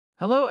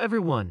Hello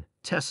everyone.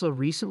 Tesla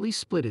recently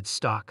split its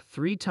stock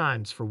 3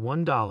 times for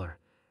 $1.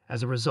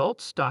 As a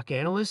result, stock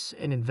analysts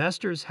and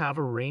investors have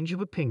a range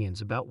of opinions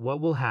about what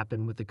will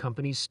happen with the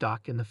company's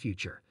stock in the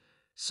future.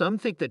 Some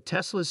think that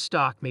Tesla's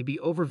stock may be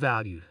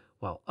overvalued,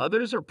 while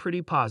others are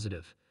pretty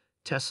positive.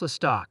 Tesla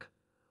stock.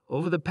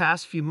 Over the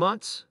past few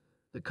months,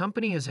 the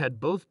company has had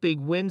both big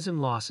wins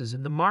and losses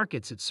in the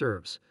markets it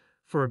serves.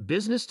 For a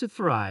business to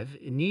thrive,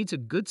 it needs a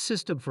good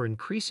system for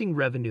increasing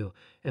revenue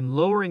and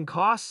lowering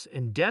costs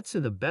and debts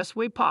in the best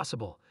way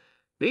possible.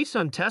 Based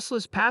on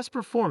Tesla's past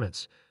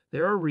performance,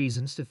 there are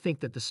reasons to think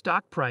that the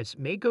stock price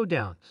may go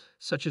down,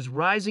 such as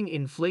rising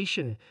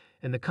inflation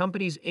and the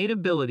company's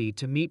inability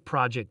to meet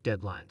project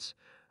deadlines.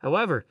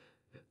 However,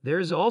 there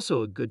is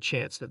also a good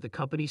chance that the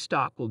company's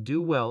stock will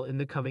do well in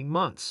the coming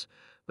months.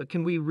 But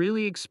can we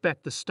really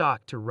expect the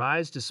stock to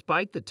rise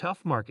despite the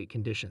tough market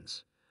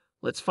conditions?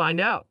 Let's find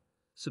out.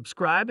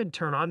 Subscribe and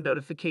turn on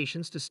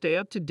notifications to stay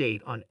up to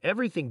date on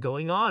everything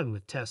going on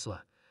with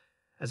Tesla.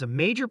 As a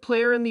major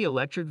player in the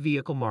electric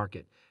vehicle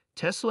market,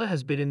 Tesla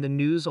has been in the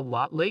news a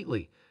lot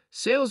lately.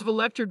 Sales of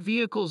electric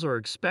vehicles are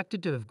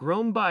expected to have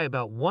grown by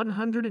about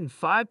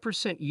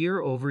 105%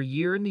 year over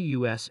year in the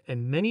US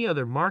and many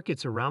other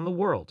markets around the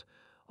world.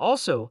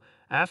 Also,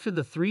 after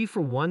the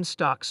 3-for-1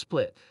 stock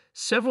split,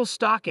 several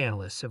stock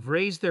analysts have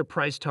raised their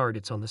price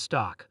targets on the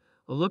stock.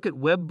 A look at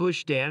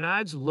Wedbush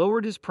Danives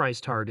lowered his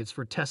price targets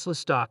for Tesla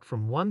stock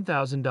from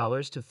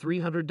 $1,000 to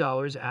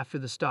 $300 after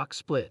the stock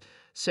split,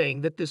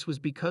 saying that this was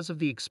because of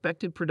the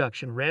expected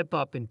production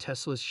ramp-up in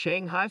Tesla's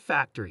Shanghai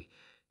factory.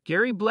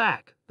 Gary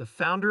Black, the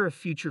founder of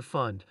Future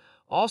Fund,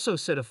 also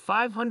set a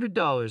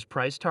 $500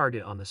 price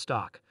target on the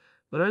stock.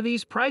 But are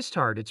these price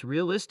targets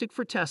realistic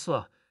for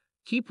Tesla?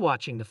 Keep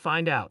watching to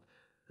find out.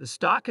 The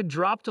stock had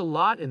dropped a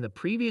lot in the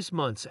previous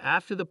months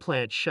after the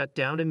plant shut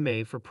down in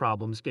May for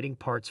problems getting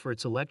parts for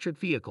its electric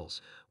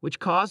vehicles, which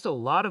caused a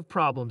lot of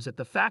problems at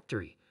the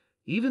factory.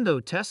 Even though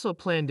Tesla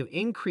planned to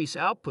increase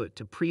output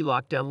to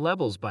pre-lockdown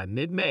levels by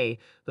mid-May,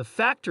 the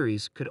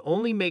factories could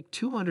only make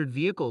 200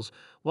 vehicles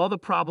while the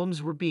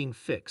problems were being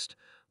fixed.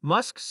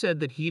 Musk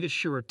said that he'd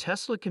assure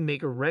Tesla can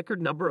make a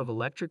record number of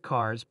electric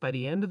cars by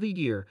the end of the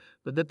year,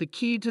 but that the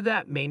key to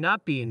that may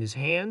not be in his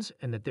hands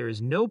and that there is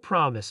no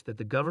promise that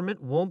the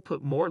government won't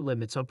put more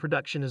limits on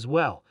production as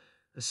well.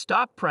 The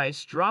stock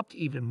price dropped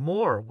even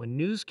more when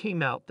news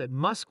came out that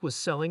Musk was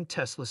selling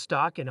Tesla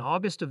stock in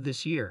August of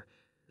this year.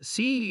 The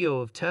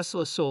CEO of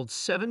Tesla sold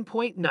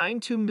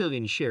 7.92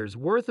 million shares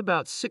worth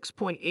about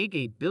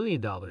 $6.88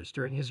 billion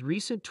during his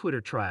recent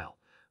Twitter trial.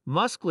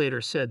 Musk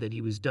later said that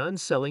he was done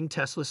selling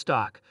Tesla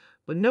stock,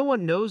 but no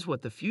one knows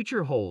what the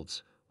future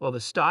holds. While the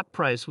stock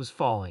price was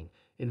falling,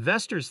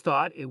 investors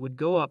thought it would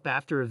go up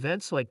after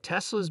events like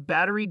Tesla's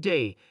Battery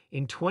Day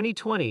in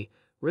 2020,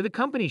 where the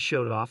company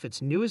showed off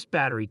its newest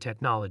battery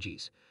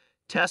technologies.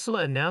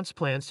 Tesla announced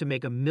plans to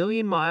make a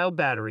 1,000,000-mile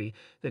battery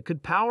that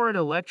could power an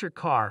electric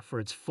car for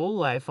its full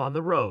life on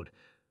the road.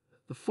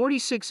 The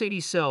 4680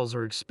 cells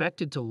are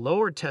expected to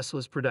lower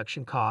Tesla's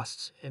production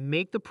costs and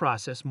make the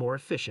process more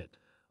efficient.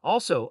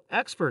 Also,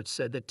 experts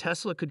said that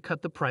Tesla could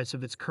cut the price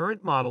of its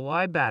current Model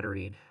Y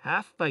battery in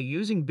half by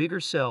using bigger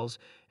cells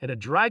and a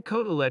dry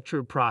coat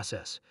electrode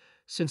process.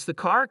 Since the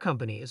car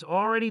company is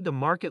already the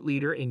market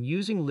leader in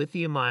using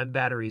lithium-ion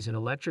batteries in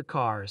electric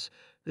cars,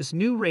 this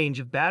new range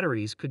of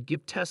batteries could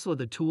give Tesla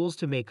the tools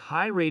to make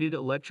high-rated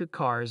electric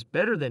cars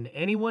better than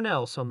anyone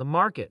else on the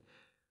market.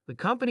 The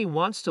company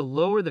wants to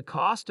lower the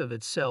cost of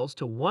its cells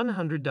to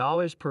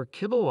 $100 per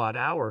kilowatt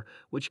hour,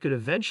 which could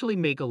eventually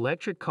make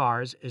electric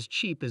cars as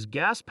cheap as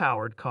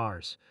gas-powered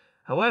cars.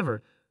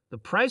 However, the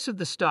price of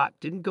the stock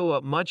didn't go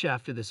up much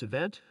after this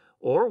event,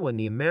 or when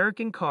the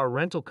American car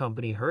rental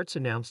company Hertz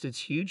announced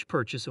its huge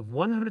purchase of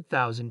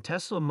 100,000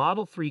 Tesla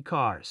Model 3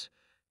 cars.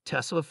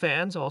 Tesla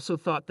fans also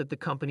thought that the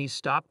company's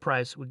stock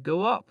price would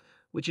go up,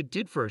 which it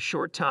did for a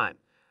short time.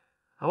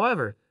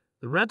 However,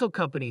 the rental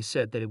company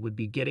said that it would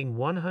be getting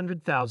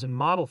 100,000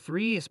 Model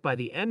 3s by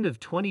the end of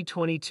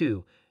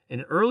 2022,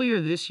 and earlier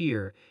this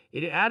year,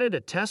 it added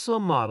a Tesla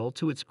model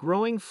to its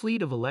growing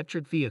fleet of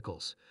electric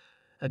vehicles.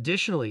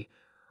 Additionally,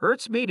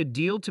 Hertz made a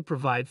deal to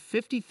provide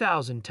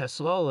 50,000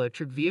 Tesla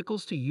electric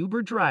vehicles to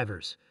Uber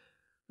drivers.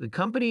 The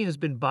company has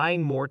been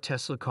buying more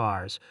Tesla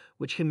cars,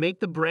 which can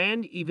make the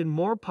brand even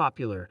more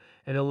popular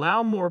and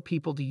allow more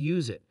people to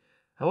use it.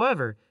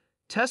 However,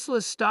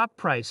 Tesla's stock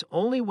price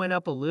only went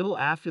up a little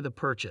after the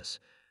purchase.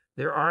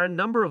 There are a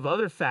number of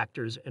other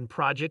factors and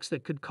projects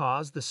that could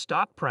cause the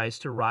stock price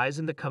to rise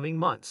in the coming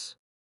months.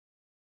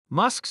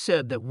 Musk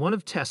said that one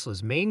of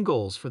Tesla's main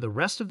goals for the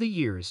rest of the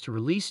year is to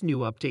release new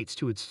updates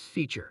to its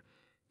feature.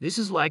 This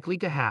is likely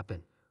to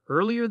happen.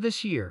 Earlier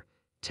this year,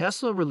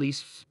 Tesla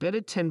released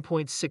Beta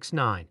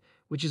 10.69,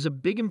 which is a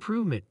big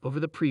improvement over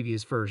the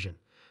previous version.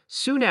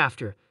 Soon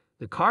after,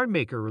 the car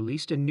maker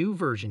released a new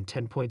version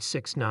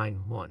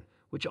 10.691.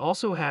 which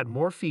also had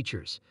more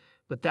features.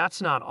 But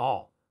that's not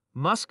all.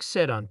 Musk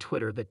said on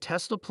Twitter that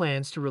Tesla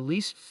plans to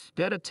release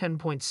Beta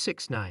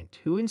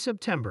 10.692 in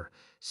September,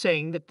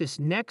 saying that this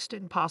next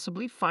and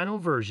possibly final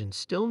version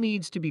still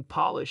needs to be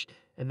polished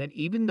and that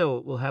even though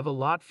it will have a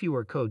lot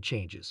fewer code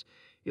changes,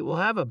 it will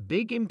have a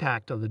big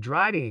impact on the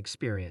driving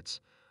experience.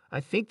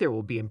 I think there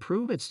will be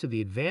improvements to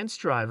the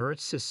advanced driver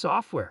assist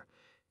software.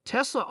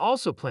 Tesla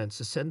also plans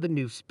to send the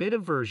new beta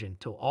version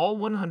to all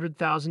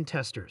 100,000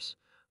 testers.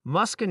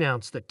 Musk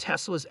announced that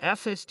Tesla's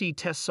FSD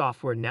test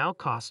software now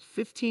costs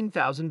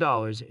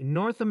 $15,000 in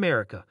North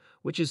America,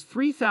 which is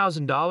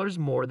 $3,000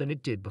 more than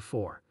it did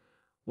before.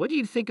 What do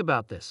you think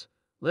about this?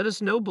 Let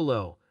us know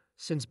below.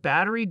 Since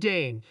Battery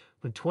Day in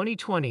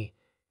 2020,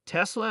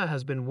 Tesla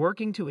has been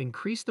working to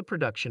increase the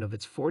production of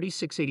its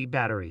 4680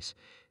 batteries.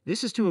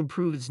 This is to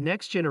improve its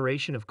next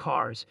generation of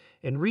cars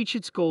and reach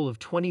its goal of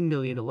 20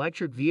 million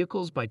electric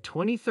vehicles by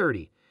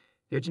 2030.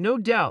 There's no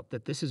doubt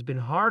that this has been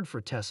hard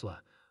for Tesla.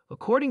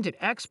 According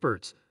to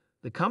experts,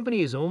 the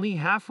company is only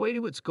halfway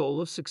to its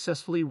goal of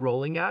successfully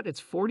rolling out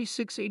its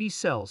 4680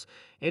 cells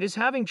and is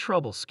having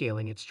trouble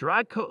scaling its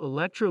dry coat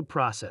electrode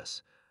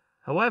process.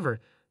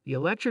 However, the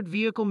electric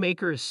vehicle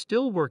maker is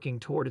still working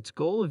toward its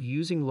goal of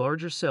using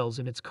larger cells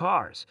in its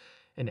cars,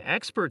 and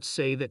experts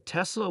say that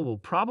Tesla will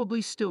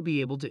probably still be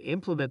able to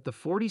implement the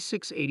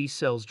 4680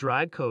 cells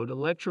dry coat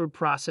electrode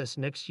process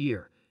next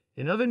year.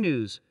 In other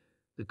news,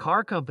 the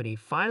car company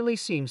finally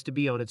seems to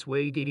be on its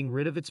way to getting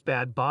rid of its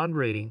bad bond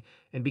rating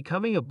and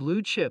becoming a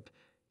blue chip,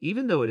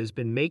 even though it has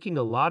been making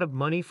a lot of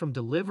money from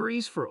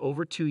deliveries for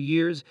over 2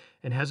 years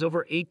and has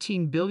over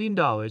 $18 billion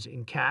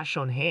in cash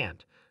on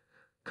hand.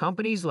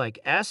 Companies like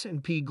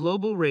S&P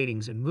Global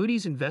Ratings and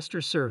Moody's Investor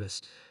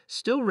Service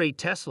still rate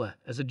Tesla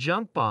as a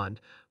junk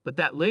bond, but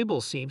that label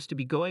seems to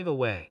be going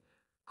away.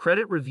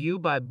 Credit review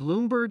by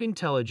Bloomberg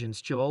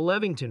Intelligence Joel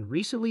Levington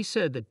recently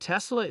said that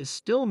Tesla is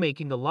still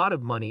making a lot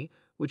of money,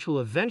 which will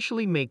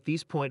eventually make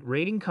these point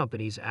rating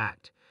companies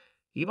act.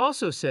 He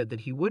also said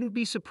that he wouldn't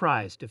be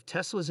surprised if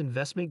Tesla's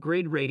investment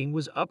grade rating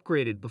was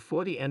upgraded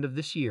before the end of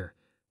this year.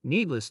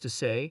 Needless to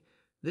say,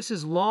 this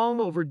is long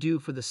overdue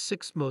for the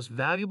sixth most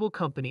valuable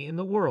company in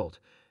the world,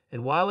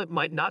 and while it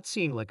might not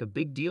seem like a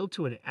big deal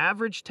to an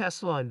average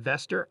Tesla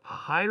investor, a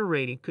higher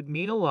rating could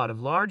mean a lot of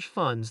large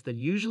funds that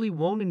usually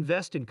won't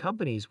invest in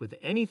companies with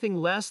anything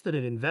less than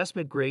an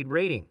investment grade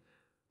rating.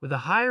 With a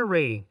higher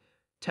rating,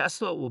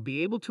 Tesla will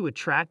be able to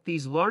attract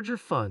these larger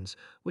funds,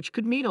 which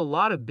could mean a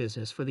lot of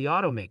business for the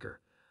automaker.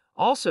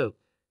 Also,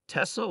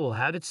 Tesla will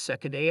have its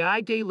second AI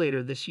Day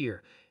later this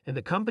year, and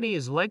the company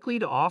is likely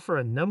to offer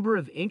a number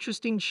of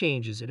interesting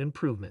changes and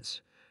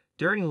improvements.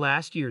 During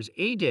last year's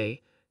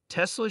A-Day,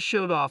 Tesla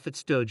showed off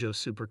its Dojo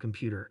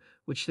supercomputer,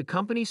 which the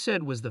company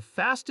said was the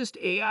fastest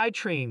AI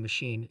training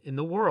machine in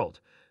the world.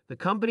 The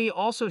company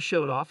also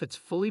showed off its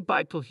fully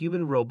bipedal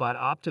human robot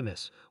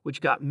Optimus, which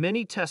got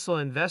many Tesla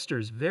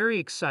investors very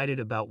excited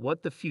about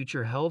what the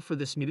future held for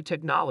this new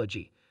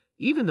technology.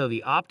 Even though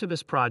the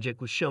Optimus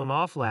project was shown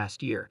off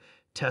last year,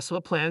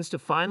 Tesla plans to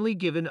finally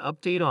give an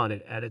update on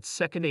it at its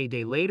second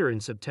A-Day later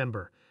in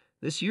September.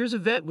 This year's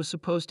event was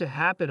supposed to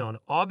happen on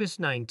August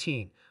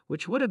 19,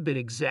 which would have been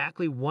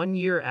exactly 1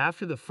 year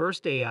after the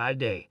first AI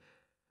Day.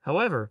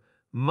 However,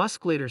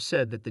 Musk later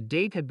said that the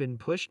date had been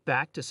pushed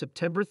back to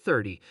September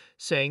 30,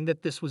 saying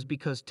that this was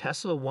because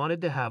Tesla wanted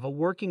to have a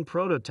working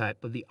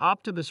prototype of the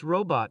Optimus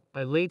robot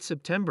by late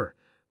September.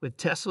 With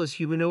Tesla's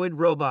humanoid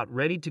robot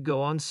ready to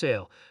go on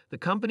sale, the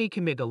company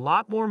can make a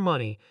lot more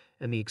money,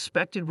 and the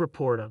expected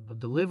report of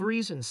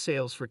deliveries and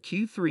sales for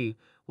Q3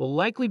 will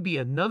likely be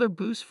another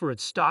boost for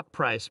its stock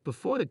price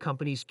before the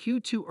company's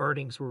Q2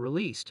 earnings were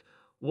released.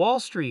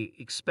 Wall Street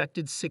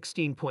expected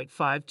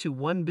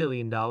 $16.521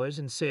 billion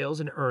in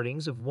sales and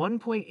earnings of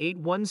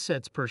 1.81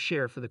 cents per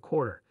share for the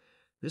quarter.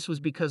 This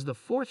was because the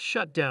fourth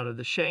shutdown of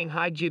the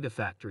Shanghai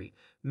Gigafactory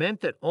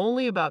meant that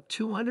only about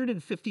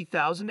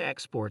 250,000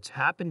 exports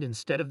happened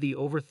instead of the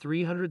over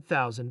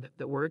 300,000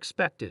 that were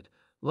expected.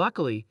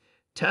 Luckily,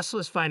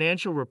 Tesla's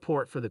financial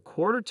report for the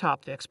quarter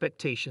topped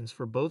expectations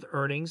for both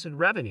earnings and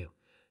revenue.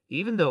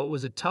 Even though it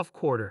was a tough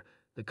quarter,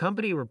 the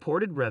company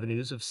reported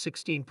revenues of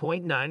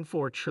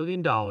 $16.94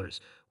 trillion,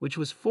 which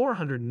was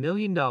 $400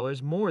 million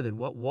more than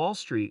what Wall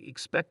Street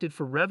expected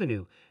for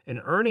revenue, and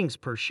earnings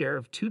per share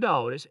of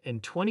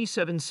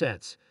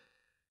 $2.27.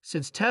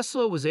 Since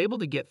Tesla was able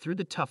to get through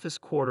the toughest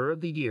quarter of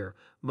the year,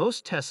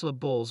 most Tesla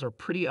bulls are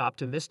pretty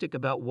optimistic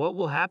about what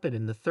will happen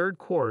in the third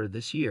quarter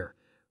this year.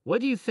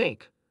 What do you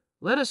think?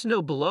 Let us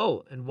know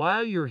below, and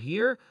while you're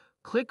here,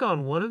 click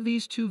on one of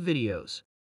these two videos.